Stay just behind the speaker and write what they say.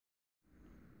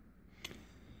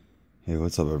Hey,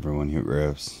 what's up everyone,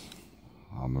 Huyck.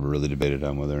 I really debated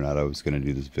on whether or not I was going to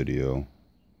do this video.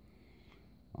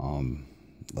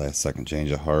 Last second change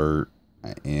of heart.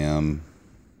 I am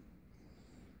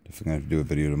definitely going to have to do a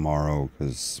video tomorrow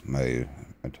because I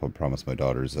promised my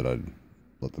daughters that I'd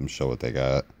let them show what they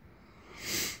got.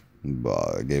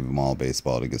 But I gave them all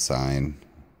baseball to get signed.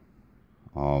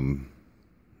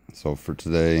 So for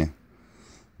today,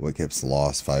 Whitecaps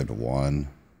lost 5-1.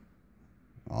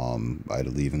 I had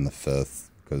to leave in the 5th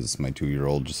because my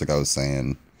 2-year-old, just like I was saying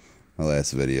in my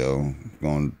last video,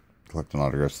 going collecting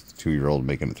autographs with a 2-year-old,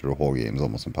 making it through a whole game is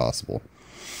almost impossible.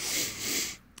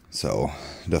 So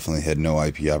definitely had no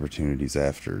IP opportunities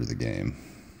after the game.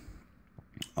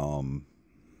 I'm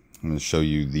going to show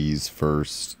you these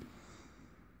first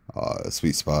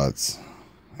sweet spots,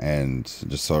 and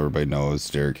just so everybody knows,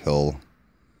 Derek Hill.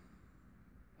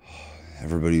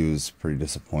 Everybody was pretty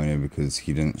disappointed because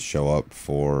he didn't show up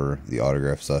for the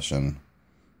autograph session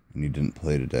and he didn't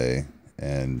play today.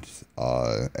 And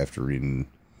after reading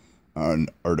an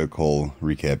article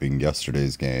recapping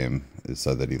yesterday's game, it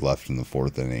said that he left in the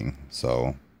 4th inning.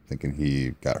 So thinking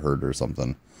he got hurt or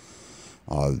something.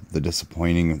 The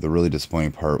really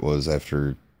disappointing part was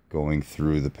after going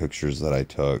through the pictures that I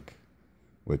took,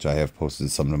 which I have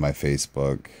posted some to my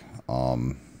Facebook.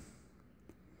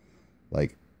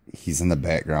 Like, he's in the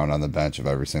background on the bench of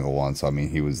every single one. So, I mean,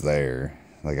 he was there.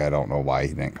 Like, I don't know why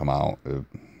he didn't come out.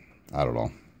 I don't know.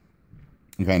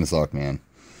 He kind of sucked, man.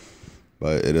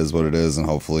 But it is what it is. And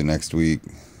hopefully next week,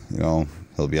 you know,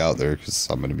 he'll be out there because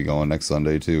I'm going to be going next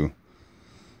Sunday too.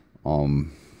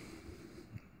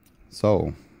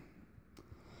 So,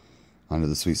 onto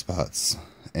the sweet spots.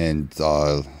 And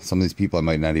some of these people I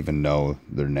might not even know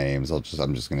their names. I'm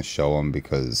just going to show them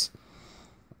because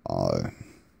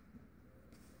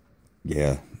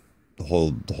yeah, the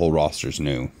whole roster's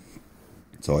new,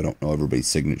 so I don't know everybody's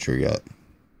signature yet.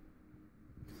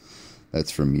 That's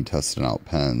from me testing out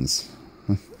pens.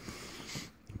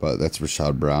 But that's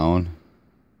Rashad Brown.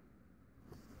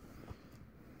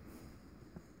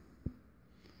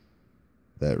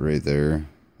 That right there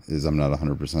is, I'm not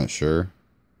 100% sure.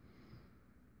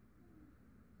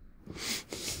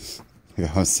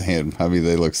 Like I was saying, I mean,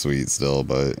 they look sweet still,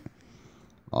 but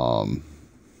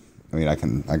I mean, I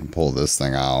can pull this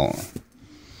thing out.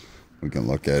 We can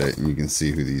look at it and you can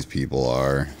see who these people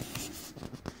are.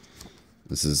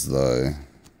 This is the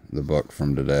book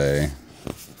from today.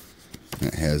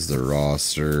 It has the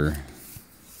roster.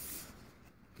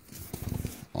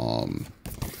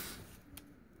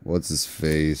 What's his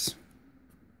face?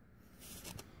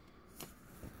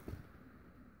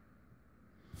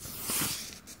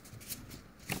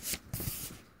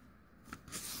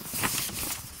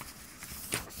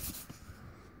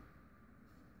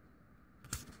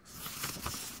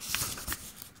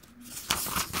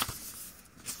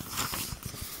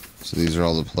 So these are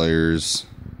all the players.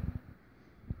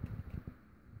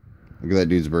 Look at that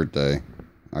dude's birthday.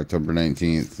 October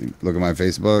 19th. Look at my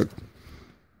Facebook.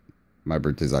 My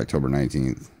birthday's October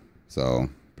 19th. So,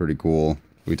 pretty cool.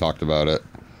 We talked about it.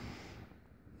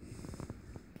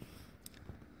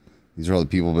 These are all the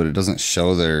people, but it doesn't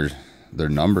show their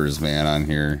numbers, man, on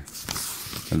here.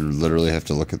 I literally have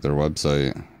to look at their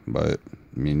website. But,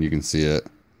 I mean, you can see it.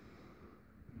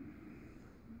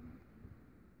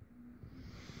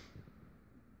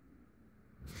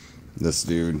 This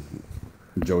dude,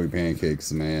 Joey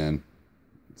Pancakes, man.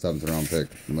 7th round pick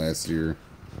from last year.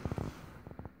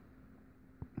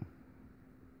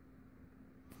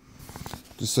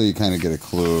 Just so you kind of get a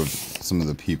clue of some of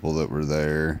the people that were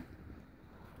there.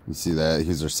 You see that?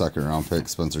 He's our 2nd round pick,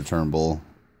 Spencer Turnbull.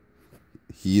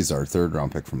 He's our 3rd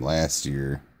round pick from last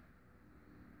year.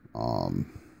 And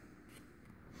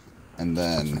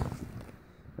then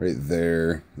right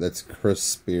there, that's Chris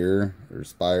Spear or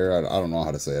Spire. I don't know how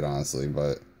to say it honestly,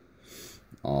 but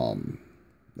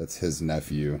that's his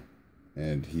nephew,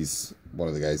 and he's one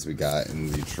of the guys we got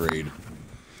in the trade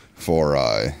for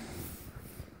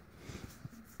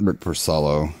Rick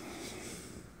Porcello.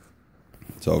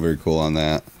 So very cool on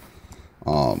that.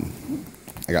 I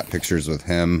got pictures with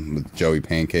him with Joey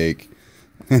Pancake,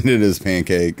 and it is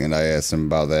Pancake, and I asked him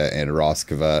about that, and Ross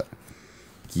Kivet.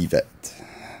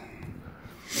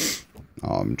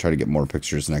 Try to get more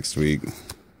pictures next week,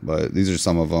 but these are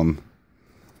some of them.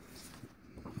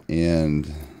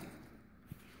 And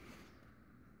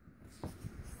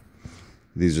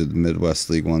these are the Midwest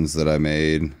League ones that I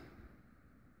made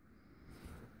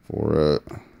for it.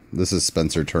 This is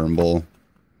Spencer Turnbull.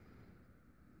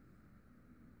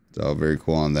 So very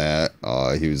cool on that.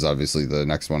 He was obviously the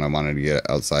next one I wanted to get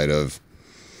outside of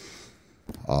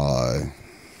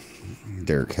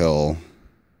Derek Hill.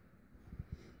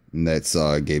 And that's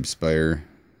Gabe Spire.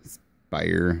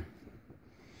 Spire.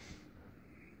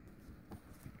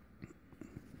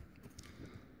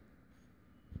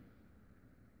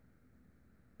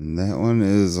 And that one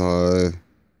is oh,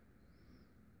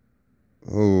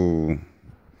 can't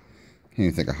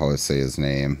even think of how to say his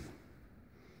name.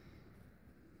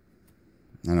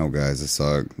 I know, guys, I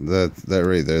suck. That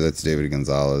right there, that's David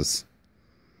Gonzalez.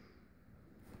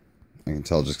 I can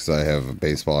tell just because I have a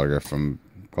baseball autograph from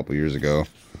a couple years ago.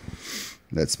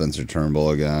 That's Spencer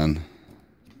Turnbull again.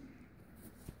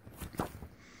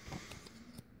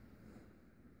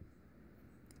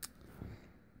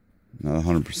 Not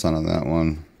 100% on that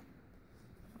one.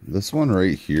 This one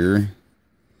right here.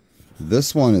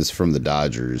 This one is from the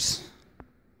Dodgers.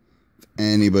 If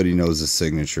anybody knows the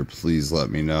signature, please let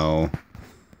me know.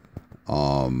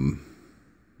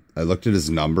 I looked at his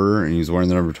number, and he's wearing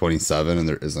the number 27, and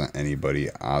there isn't anybody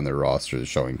on their roster that's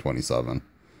showing 27.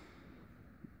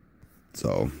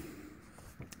 So,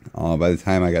 by the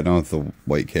time I got done with the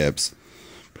Whitecaps,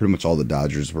 pretty much all the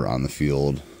Dodgers were on the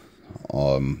field.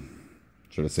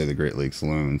 Should I say the Great Lakes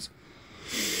Loons.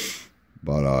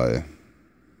 But,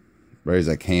 right as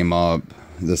I came up,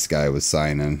 this guy was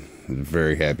signing. I was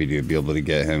very happy to be able to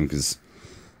get him, because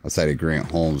outside of Grant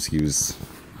Holmes, he was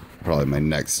probably my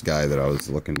next guy that I was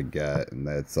looking to get, and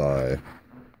that's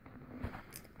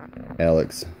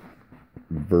Alex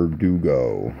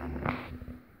Verdugo.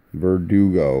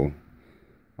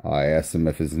 I asked him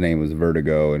if his name was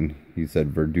Vertigo, and he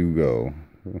said Verdugo,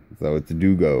 so it's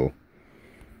Dugo.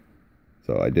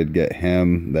 So I did get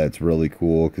him. That's really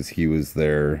cool because he was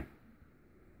their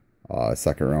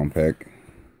second round pick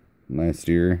last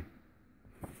year.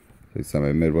 So he's on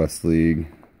my Midwest League.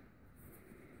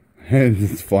 And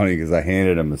it's funny because I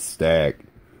handed him a stack.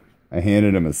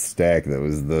 That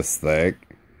was this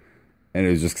thick. And it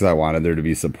was just because I wanted there to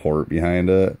be support behind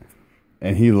it.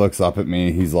 And he looks up at me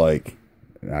and he's like,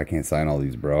 I can't sign all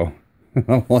these, bro.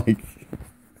 I'm like,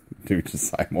 dude,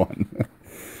 just sign one.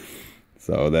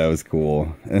 So that was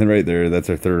cool. And right there, that's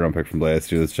our third round pick from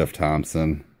last year. That's Jeff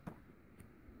Thompson.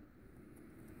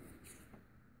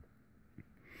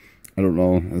 I don't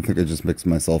know. I think I just mixed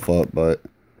myself up, but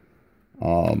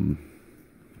I'll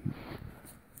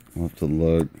have to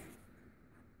look.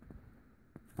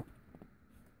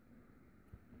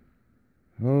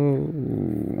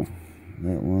 Oh,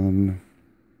 that one.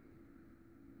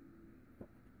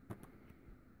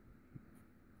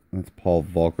 That's Paul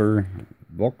Volcker.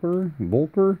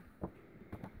 Volcker?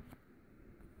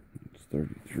 It's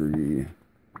 33.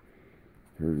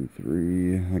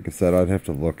 Like I said, I'd have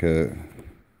to look at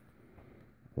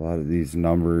a lot of these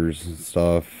numbers and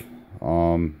stuff.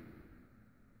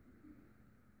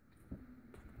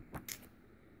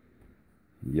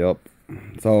 Yep.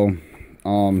 So,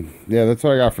 yeah, that's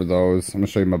what I got for those. I'm gonna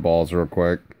show you my balls real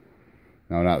quick.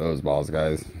 No, not those balls,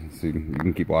 guys. So you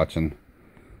can keep watching.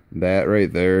 That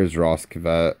right there is Ross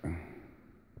Cavett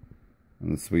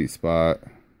in the sweet spot.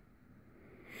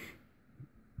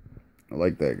 I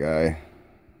like that guy.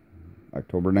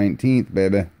 October 19th,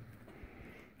 baby.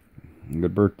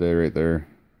 Good birthday right there.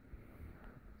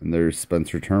 And there's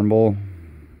Spencer Turnbull.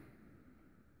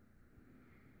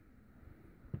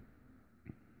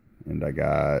 And I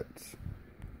got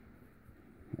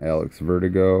Alex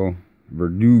Verdugo.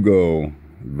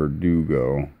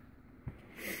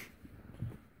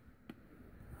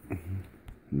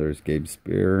 There's Gabe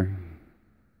Spear.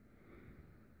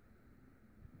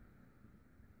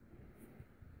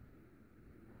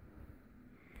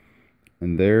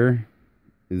 And there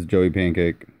is Joey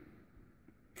Pancake.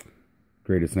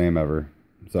 Greatest name ever.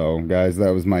 So, guys, that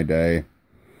was my day.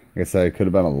 Like I said, it could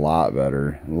have been a lot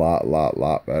better. A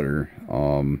lot better.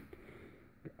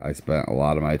 I spent a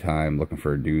lot of my time looking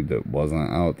for a dude that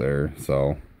wasn't out there.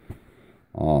 So,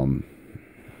 damn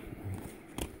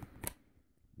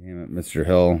it, Mr.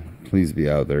 Hill, please be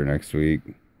out there next week.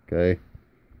 Okay?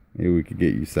 Maybe we could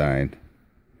get you signed.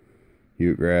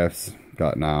 Huyck Graphs,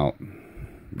 cutting out.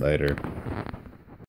 Later.